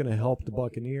 it's going to help the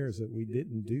Buccaneers that we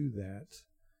didn't do that.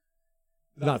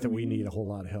 Not that we need a whole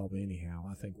lot of help anyhow.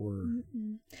 I think we're...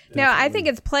 No, I think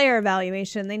it's player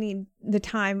evaluation. They need the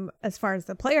time as far as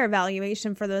the player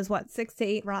evaluation for those, 6 to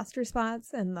 8 roster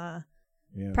spots and the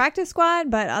practice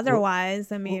squad. But otherwise,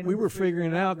 we were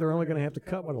figuring out they're only going to have to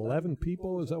cut, 11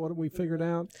 people? Is that what we figured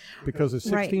out? Because there's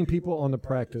 16 people on the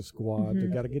practice squad.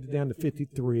 They've got to get it down to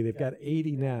 53. They've got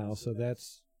 80 now, so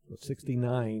that's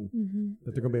 69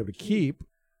 that they're going to be able to keep.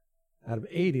 Out of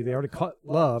 80, they already cut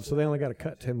Love, so they only got to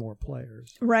cut 10 more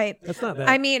players. Right. That's not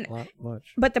that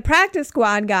much. But the practice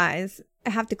squad guys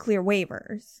have to clear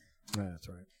waivers. That's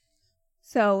right.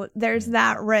 So there's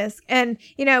that risk. And,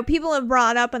 people have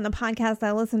brought up in the podcast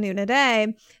I listened to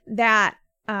today that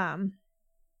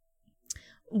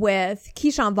with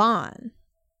Keyshawn Vaughn,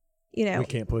 we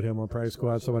can't put him on practice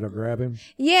squad, somebody will grab him.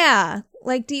 Yeah.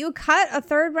 Do you cut a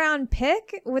 3rd round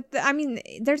pick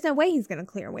there's no way he's going to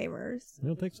clear waivers. I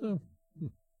don't think so.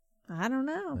 I don't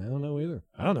know. I don't know either.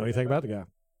 I don't know anything about the guy.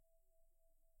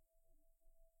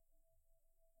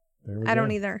 I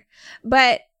don't either.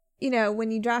 But,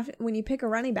 when you pick a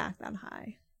running back that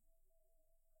high,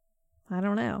 I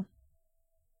don't know.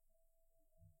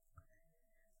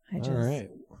 All right.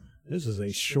 This is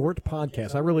a short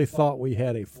podcast. I really thought we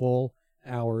had a full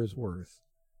hour's worth.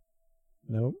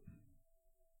 Nope.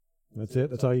 That's it?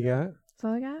 That's all you got? That's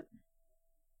all I got.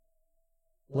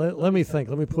 Let me think.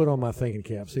 Let me put on my thinking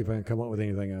cap, see if I can come up with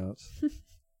anything else.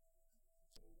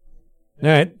 All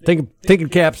right. Thinking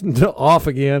cap's off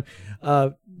again.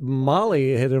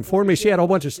 Molly had informed me she had a whole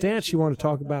bunch of stats she wanted to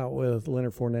talk about with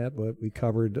Leonard Fournette, but we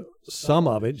covered some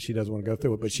of it. She doesn't want to go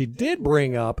through it. But she did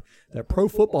bring up that Pro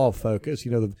Football Focus,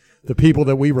 the people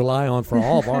that we rely on for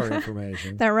all of our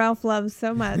information. That Ralph loves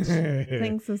so much.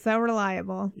 Thinks is so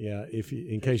reliable. Yeah,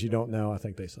 in case you don't know, I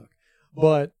think they suck.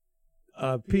 But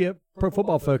Pro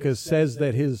Football Focus says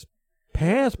that his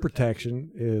pass protection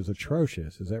is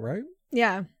atrocious. Is that right?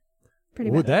 Yeah,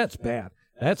 pretty bad. That's bad.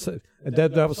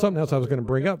 That was something else I was going to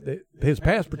bring up. His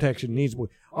pass protection needs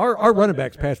our running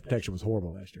back's pass protection was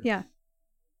horrible last year. Yeah,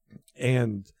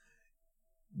 and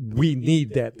we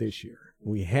need that this year.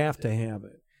 We have to have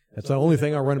it. That's the only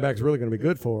thing our running back's really going to be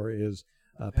good for is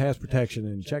pass protection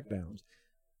and checkdowns.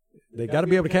 They got to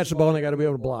be able to catch the ball and they got to be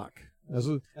able to block.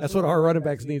 That's what our running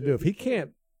backs need to do. If he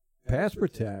can't pass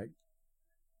protect,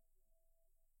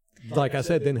 like I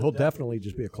said, then he'll definitely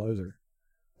just be a closer.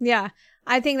 Yeah,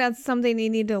 I think that's something they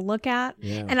need to look at.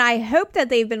 Yeah. And I hope that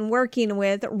they've been working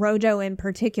with Rojo in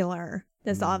particular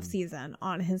this offseason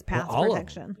on his pass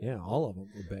protection. Yeah, all of them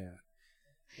were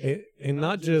bad. And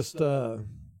not just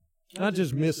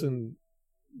missing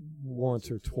once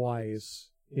or twice.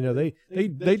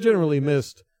 They generally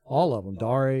missed all of them.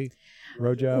 Dare,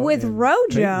 Rojo. With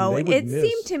Rojo, it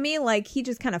seemed to me like he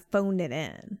just kind of phoned it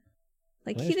in.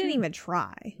 He didn't even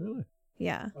try. Really?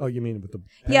 Yeah. Oh, you mean with the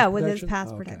pass with protection? his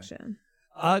pass protection.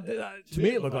 To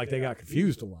me, it looked like they got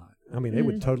confused a lot. I mean, they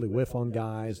would totally whiff on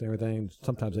guys and everything.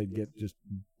 Sometimes they'd get just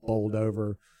bowled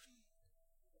over.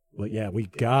 But, yeah, we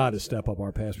got to step up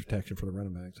our pass protection for the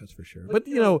running backs, that's for sure. But,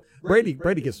 Brady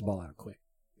gets the ball out quick.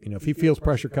 If he feels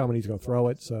pressure coming, he's going to throw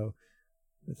it. So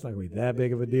it's not going to be that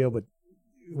big of a deal. But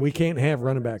we can't have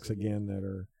running backs again that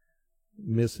are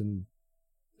missing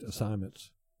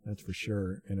assignments. That's for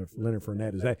sure. And if Leonard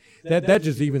Fournette is that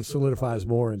just even solidifies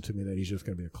more into me that he's just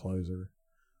going to be a closer.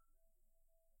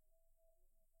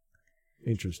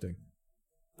 Interesting.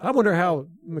 I wonder how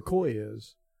McCoy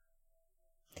is.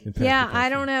 Yeah, I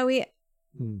don't know.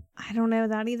 I don't know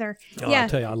that either. Oh, yeah. I'll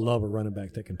tell you, I love a running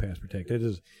back that can pass protect. It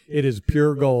is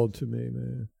pure gold to me,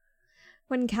 man.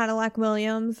 When Cadillac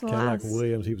Williams, he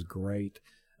was great.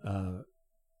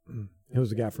 It was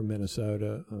the guy from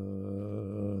Minnesota.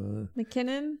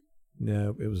 McKinnon?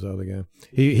 No, it was the other guy.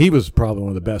 He was probably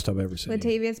one of the best I've ever seen.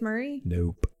 Latavius Murray?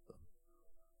 Nope.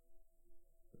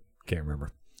 Can't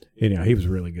remember. Anyhow, he was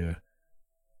really good.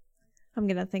 I'm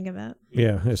going to think of it.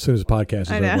 Yeah, as soon as the podcast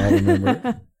is over, I'll remember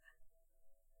it.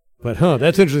 But,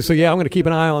 that's interesting. So, yeah, I'm going to keep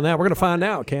an eye on that. We're going to find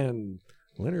out, can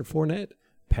Leonard Fournette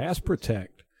pass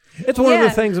protect? It's one of the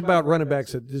things about running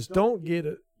backs that just don't get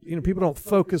it. People don't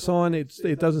focus on it.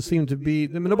 It doesn't seem to be.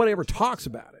 I mean, nobody ever talks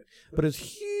about it, but it's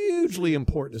hugely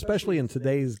important, especially in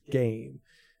today's game.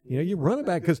 You run it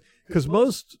back because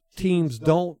most teams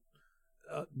don't,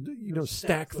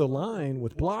 stack the line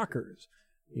with blockers.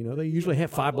 They usually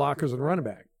have 5 blockers and a running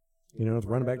back. If the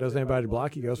running back doesn't have anybody to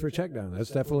block, he goes for a check down. That's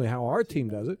definitely how our team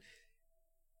does it.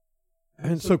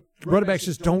 And so running backs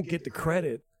just don't get the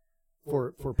credit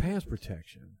for pass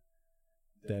protection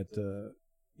that.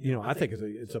 I think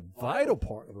it's a vital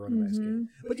part of running backs game.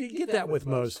 But you get that with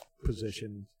most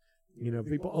positions.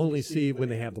 People only see when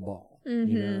they have the ball.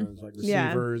 It's like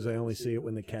receivers, they only see it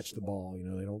when they catch the ball.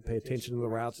 They don't pay attention to the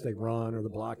routes they run or the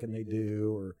blocking they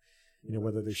do or,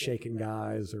 whether they're shaking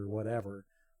guys or whatever.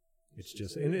 It's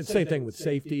just, and it's the same thing with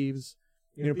safeties.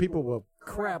 People will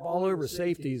crap all over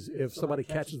safeties if somebody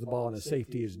catches the ball and a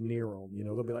safety is near them.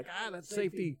 They'll be like, that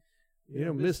safety,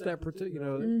 missed that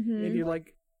particular, and you're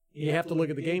like, you have to look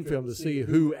at the game film to see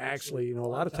who actually, a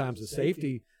lot of times the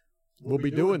safety will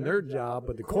be doing their job,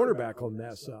 but the cornerback will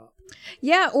mess up.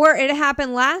 Yeah, or it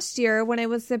happened last year when it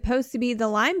was supposed to be the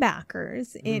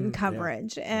linebackers in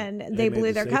coverage, and they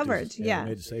blew their coverage. Yeah.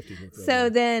 Made the safeties look really so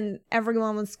bad. then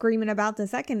everyone was screaming about the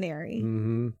secondary.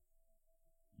 Mm-hmm.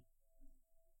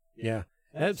 Yeah.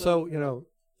 And so,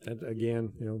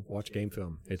 again, watch game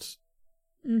film. It's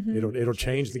it'll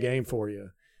change the game for you,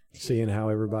 seeing how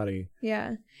everybody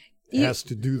has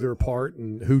to do their part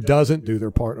and who doesn't do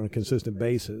their part on a consistent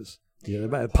basis.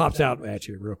 It pops out at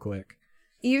you real quick.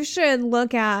 You should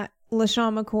look at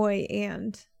LaShawn McCoy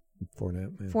and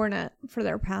Fournette for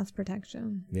their pass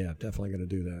protection. Yeah, definitely going to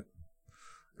do that.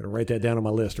 Going to write that down on my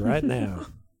list right now.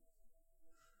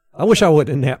 I wish I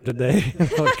wouldn't have napped today.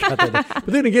 But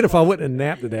then again, if I wouldn't have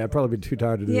napped today, I'd probably be too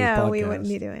tired to do this podcast. Yeah, we wouldn't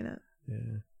be doing it.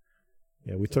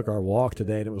 Yeah, we took our walk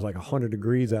today, and it was like 100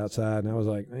 degrees outside, and I was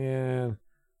like, man,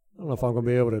 I don't know if I'm going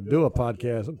to be able to do a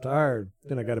podcast. I'm tired.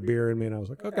 Then I got a beer in me, and I was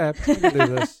like, okay, I can do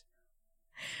this.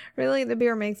 Really, the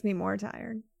beer makes me more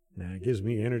tired. Nah, it gives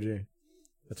me energy.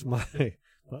 That's my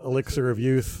elixir of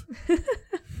youth.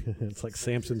 It's like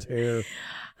Samson's hair.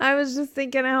 I was just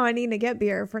thinking how I need to get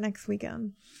beer for next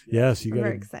weekend. Yes, I'm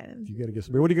very excited. You got to get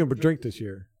some beer. What are you going to drink this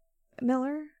year?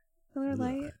 Miller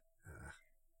Lite.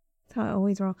 That's how I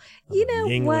always roll. I'm a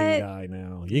Yuengling guy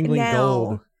now. Yuengling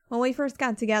Gold. When we first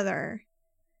got together,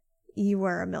 you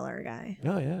were a Miller guy.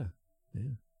 Oh, yeah.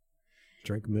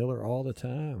 Drink Miller all the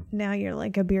time. Now you're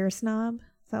like a beer snob?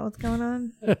 Is that what's going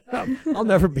on? I'll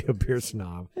never be a beer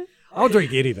snob. I'll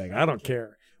drink anything. I don't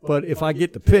care. But if I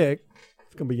get to pick,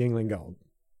 it's going to be Yuengling Gold.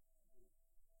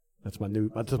 That's my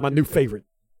new favorite.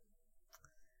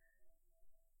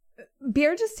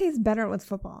 Beer just tastes better with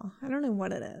football. I don't know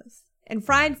what it is. And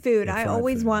fried food, I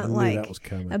always want like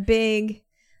a big...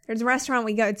 There's a restaurant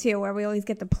we go to where we always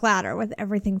get the platter with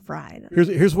everything fried.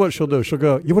 Here's what she'll do. She'll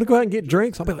go, you want to go out and get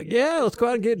drinks? I'll be like, yeah, let's go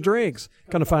out and get drinks.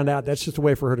 Kind of find out that's just a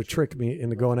way for her to trick me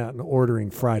into going out and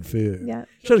ordering fried food. Yeah.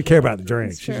 She doesn't care about the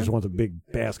drinks. She just wants a big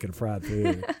basket of fried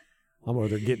food. I'm over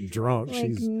there getting drunk.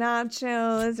 Like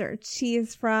nachos or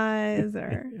cheese fries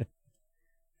or...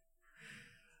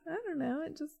 I don't know.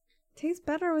 It just tastes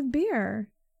better with beer.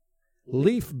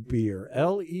 Leaf beer,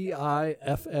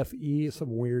 Leiffe,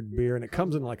 some weird beer, and it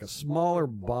comes in like a smaller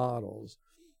bottles.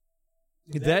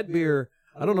 That beer,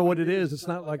 I don't know what it is. It's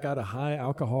not like got a high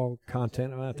alcohol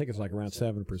content. I think it's like around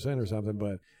 7% or something.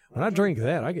 But when I drink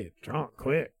that, I get drunk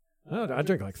quick. I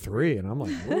drink like 3, and I'm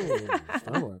like,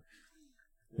 whoa.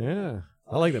 Yeah,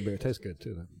 I like that beer. It tastes good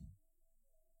too, though.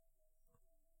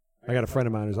 I got a friend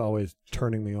of mine who's always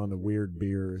turning me on to weird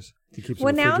beers. He keeps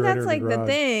well, now that's like the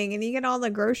thing. And you get all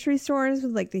the grocery stores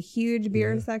with like the huge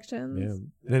beer sections. Yeah.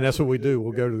 And then that's what we do.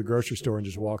 We'll go to the grocery store and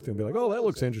just walk through and be like, oh, that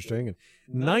looks interesting. And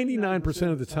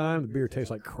 99% of the time, the beer tastes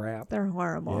like crap. They're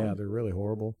horrible. Yeah, they're really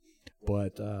horrible.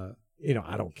 But,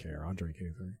 I don't care. I'll drink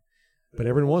anything. But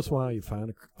every once in a while, you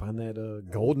find that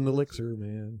golden elixir,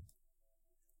 man.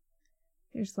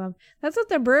 You're slow. That's what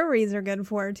the breweries are good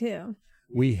for, too.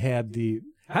 We had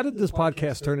how did this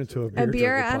podcast turn into a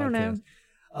beer? I don't know.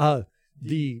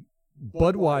 The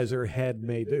Budweiser had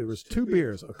made, there was 2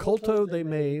 beers. A Culto they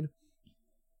made,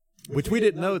 which we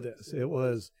didn't know this. It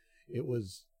was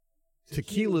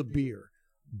tequila beer.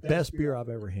 Best beer I've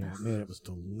ever had. Man, it was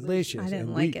delicious. I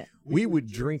didn't like it. We would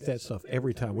drink that stuff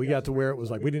every time. We got to where it was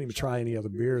like we didn't even try any other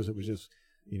beers. It was just,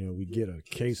 we'd get a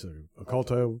case of a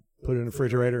Culto, put it in the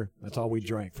refrigerator. That's all we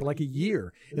drank for like a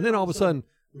year. And then all of a sudden,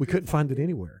 we couldn't find it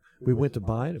anywhere. We went to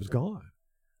buy it. It was gone.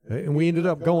 And we ended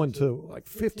up going to like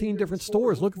 15 different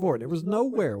stores looking for it. It was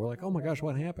nowhere. We're like, oh, my gosh,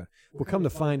 what happened? We'll come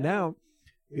to find out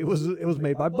it was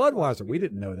made by Budweiser. We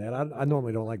didn't know that. I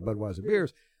normally don't like Budweiser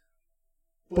beers.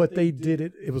 But they did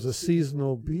it. It was a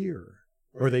seasonal beer.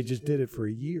 Or they just did it for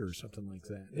a year or something like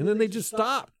that. And then they just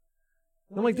stopped.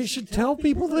 I'm like, they should tell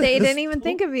people this. They didn't even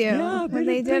think of you when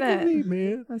they did it. Me,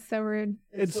 man. That's so rude.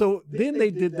 And so then they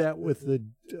did that with the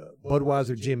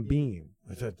Budweiser Jim Beam.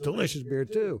 It's a delicious beer,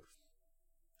 too.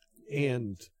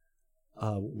 And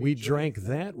we drank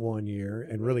that one year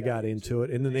and really got into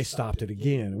it. And then they stopped it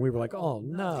again. And we were like, oh,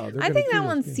 no. I think that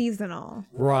one's seasonal.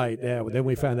 Right. Yeah. But then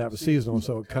we found out it was seasonal.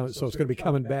 So it's going to be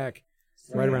coming back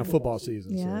right around football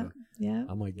season. Yeah, so yeah.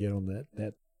 I might get on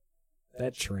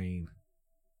that train.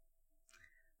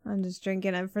 I'm just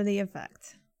drinking it for the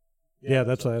effect. Yeah,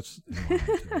 that's.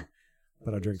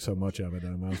 But I drink so much of it that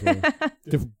I might as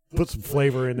well put some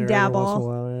flavor in there every once in a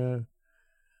while. Yeah.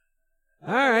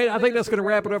 All right, I think that's going to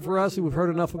wrap it up for us. We've heard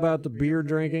enough about the beer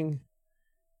drinking.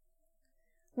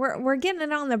 We're getting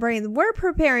it on the brain. We're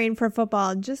preparing for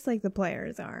football just like the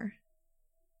players are.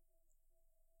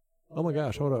 Oh my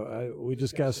gosh, hold on. We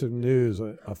just got some news.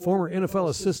 A former NFL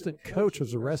assistant coach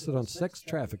was arrested on sex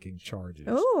trafficking charges.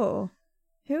 Oh,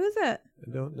 who is it?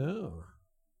 I don't know.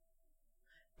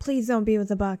 Please don't be with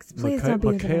the Bucs. Please don't be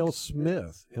with the Bucs. Mikal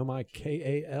Smith,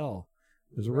 Mikal,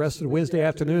 was arrested Wednesday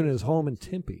afternoon at his home in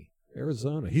Tempe,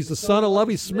 Arizona. He's the son of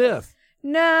Lovie Smith.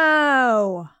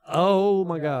 No. Oh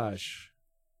my gosh.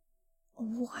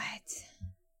 What?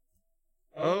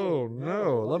 Oh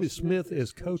no. Lovie Smith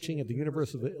is coaching at the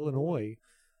University of Illinois.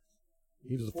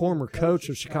 He was a former coach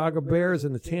of Chicago Bears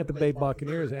and the Tampa Bay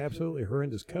Buccaneers. Absolutely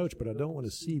horrendous coach, but I don't want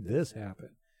to see this happen.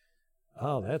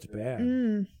 Oh, that's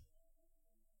bad.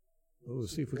 We'll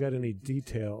see if we got any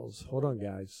details. Hold on,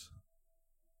 guys.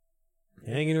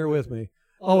 Hang in here with me.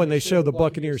 Oh, and they show the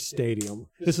Buccaneers Stadium.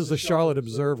 This is the Charlotte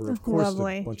Observer. Of course,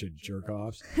 a bunch of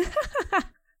jerk-offs.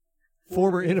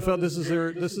 Former NFL, this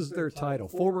is their title.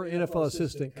 Former NFL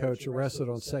assistant coach arrested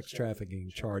on sex trafficking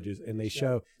charges, and they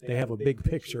have a big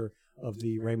picture of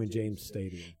the Raymond James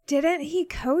Stadium. Didn't he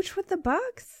coach with the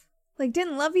Bucs? Like,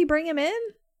 didn't Lovie bring him in?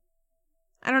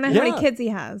 I don't know how many kids he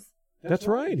has. That's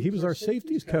right. He was our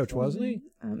safeties coach, wasn't he?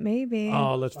 Maybe.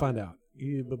 Oh, let's find out.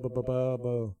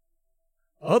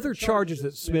 Other charges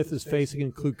that Smith is facing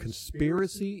include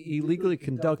conspiracy, illegally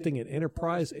conducting an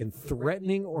enterprise, and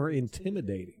threatening or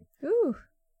intimidating. Ooh.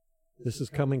 This is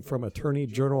coming from Attorney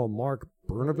General Mark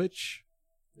Brnovich.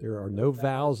 There are no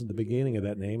vowels in the beginning of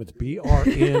that name. It's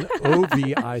Brnovich.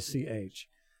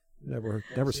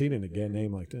 Never seen a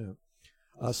name like that.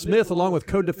 Smith, along with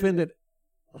co-defendant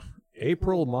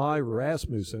April Mai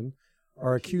Rasmussen,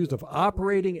 are accused of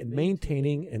operating and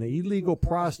maintaining an illegal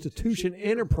prostitution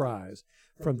enterprise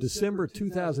from December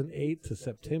 2008 to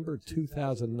September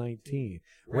 2019.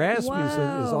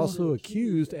 Rasmussen is also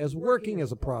accused as working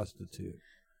as a prostitute.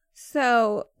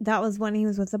 So that was when he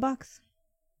was with the Bucs.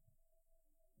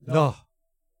 No.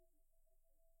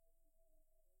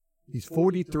 He's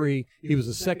 43. He was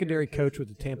a secondary coach with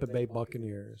the Tampa Bay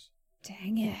Buccaneers.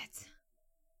 Dang it.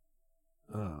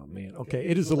 Oh, man. Okay.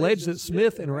 It is alleged that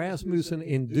Smith and Rasmussen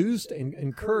induced and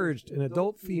encouraged an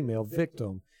adult female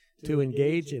victim to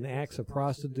engage in acts of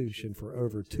prostitution for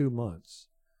over 2 months.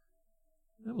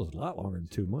 That was a lot longer than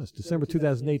 2 months. December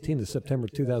 2018 to September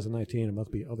 2019. There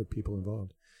must be other people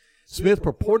involved. Smith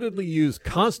purportedly used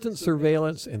constant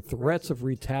surveillance and threats of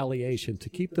retaliation to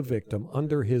keep the victim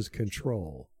under his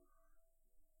control.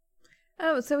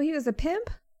 Oh, so he was a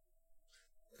pimp?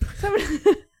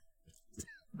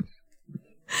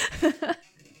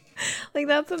 Like,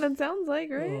 that's what it sounds like,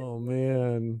 right? Oh,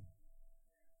 man.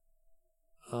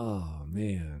 Oh,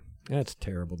 man. That's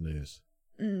terrible news.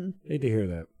 Hate to hear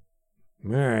that.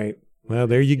 All right. Well,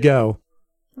 there you go.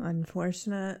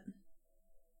 Unfortunate.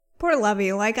 Poor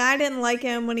Lovie. Like, I didn't like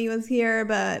him when he was here,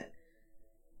 but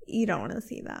you don't want to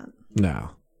see that.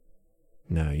 No.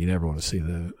 No, you never want to see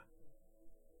that.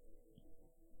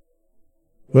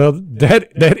 Well,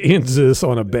 that ends this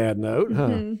on a bad note, huh?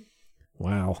 Mm-hmm.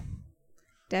 Wow.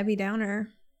 Debbie Downer.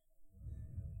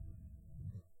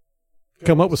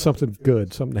 Come up with something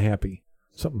good, something happy,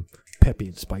 something peppy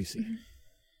and spicy.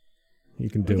 You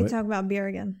can do it. We can talk about beer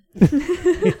again.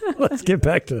 Let's get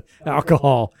back to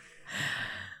alcohol.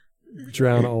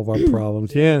 Drown all of our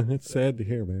problems. Yeah, it's sad to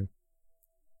hear, man.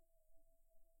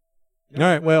 All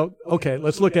right, well, okay,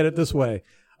 let's look at it this way.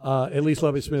 At least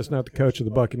Lovie Smith's not the coach of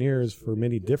the Buccaneers for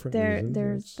many different reasons.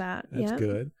 There's that. That's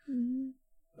good.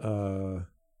 Mm-hmm.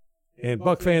 And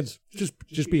Buck fans,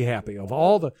 just be happy. Of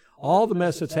all the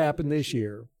mess that's happened this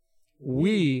year,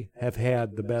 we have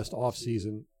had the best off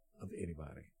season of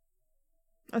anybody.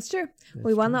 That's true.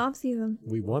 We won the off season.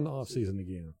 We won the off season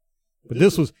again. But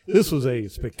this was a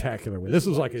spectacular win. This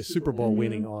was like a Super Bowl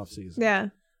winning off season. Yeah.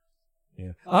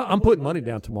 Yeah. I'm putting money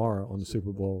down tomorrow on the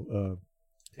Super Bowl.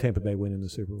 Tampa Bay winning the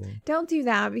Super Bowl. Don't do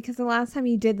that, because the last time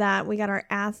you did that, we got our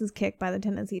asses kicked by the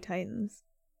Tennessee Titans.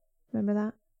 Remember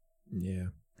that? Yeah.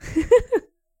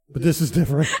 But this is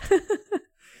different.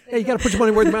 Hey, you got to put your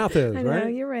money where the mouth is, I know,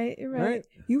 right? You're right.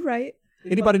 You're right.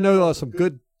 Anybody know some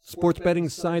good sports betting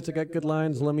sites that got good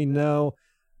lines? Let me know.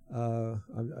 The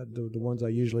ones I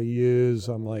usually use,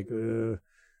 I'm like,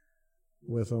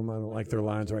 with them. I don't like their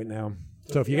lines right now.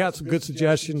 So if you got some good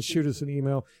suggestions, shoot us an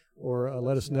email or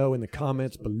let us know in the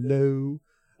comments below.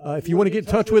 If you want to get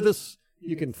in touch with us,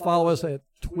 you can follow us at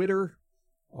Twitter.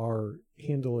 Our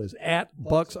handle is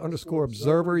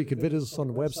 @Bucks_Observer. You can visit us on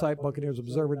the website,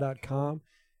 BuccaneersObserver.com.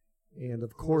 And,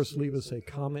 of course, leave us a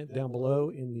comment down below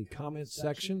in the comments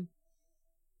section.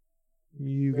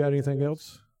 You got anything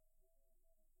else?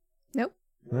 Nope.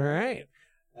 All right.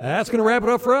 That's going to wrap it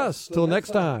up for us. Till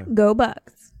next time. Go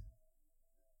Bucks.